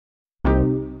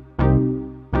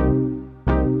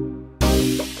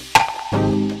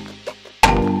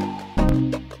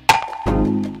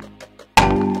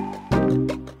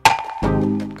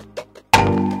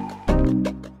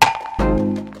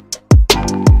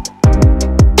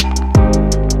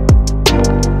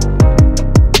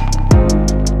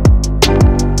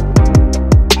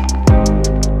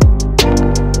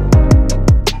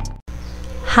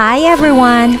Hi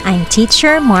everyone! I'm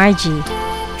Teacher Margie.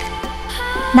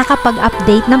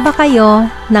 Nakapag-update na ba kayo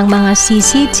ng mga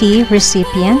CCT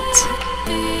recipient?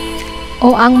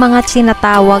 O ang mga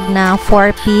tinatawag na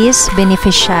 4Ps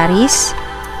beneficiaries?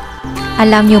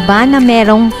 Alam nyo ba na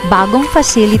merong bagong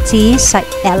facility sa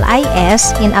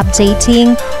LIS in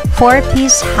updating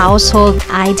 4Ps household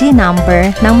ID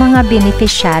number ng mga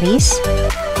beneficiaries?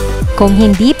 Kung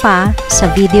hindi pa, sa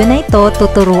video na ito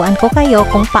tuturuan ko kayo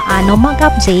kung paano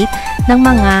mag-update ng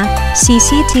mga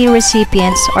CCT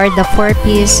recipients or the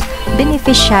 4Ps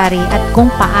beneficiary at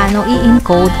kung paano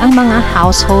i-encode ang mga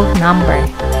household number.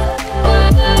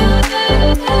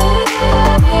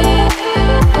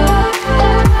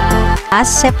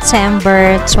 Last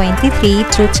September 23,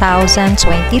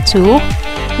 2022,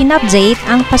 in-update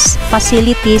ang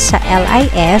facility sa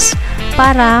LIS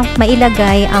para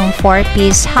mailagay ang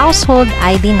 4Ps household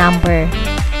ID number.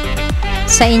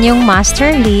 Sa inyong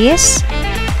master list,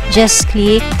 just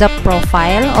click the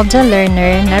profile of the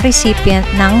learner na recipient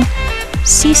ng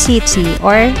CCT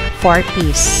or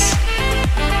 4Ps.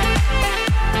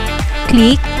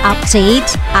 Click Update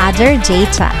Other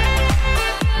Data.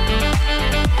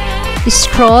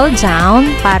 Scroll down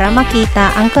para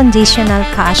makita ang conditional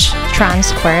cash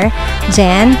transfer,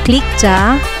 then click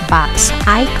the box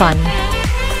icon.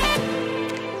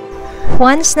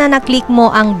 Once na naklik mo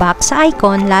ang box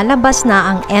icon, lalabas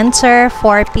na ang Enter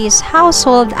 4Ps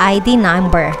Household ID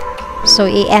Number. So,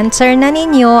 i-enter na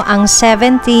ninyo ang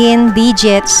 17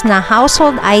 digits na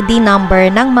household ID number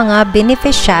ng mga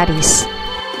beneficiaries.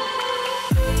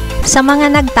 Sa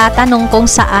mga nagtatanong kung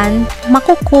saan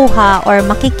makukuha or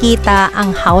makikita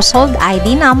ang household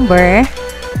ID number,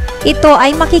 ito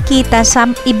ay makikita sa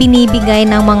ibinibigay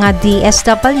ng mga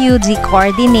DSWD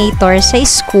coordinator sa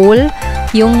school,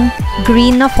 yung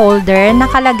green na folder,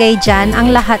 nakalagay dyan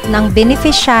ang lahat ng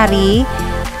beneficiary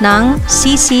ng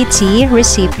CCT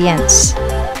recipients.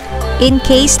 In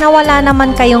case na wala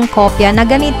naman kayong kopya na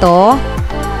ganito,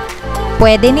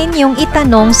 pwede ninyong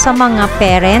itanong sa mga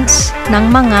parents ng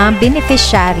mga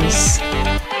beneficiaries.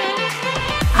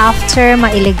 After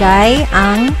mailigay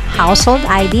ang household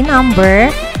ID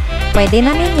number, pwede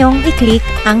na ninyong i-click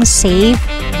ang Save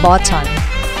button.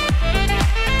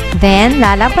 Then,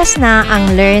 lalabas na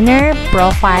ang learner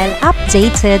profile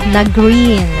updated na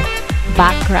green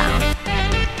background.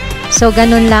 So,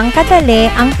 ganun lang kadali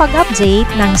ang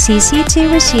pag-update ng CCT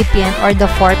recipient or the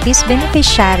 4Ps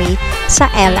beneficiary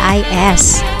sa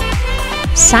LIS.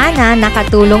 Sana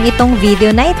nakatulong itong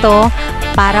video na ito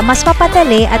para mas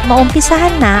mapadali at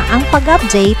maumpisahan na ang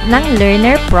pag-update ng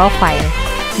learner profile.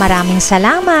 Maraming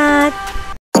salamat!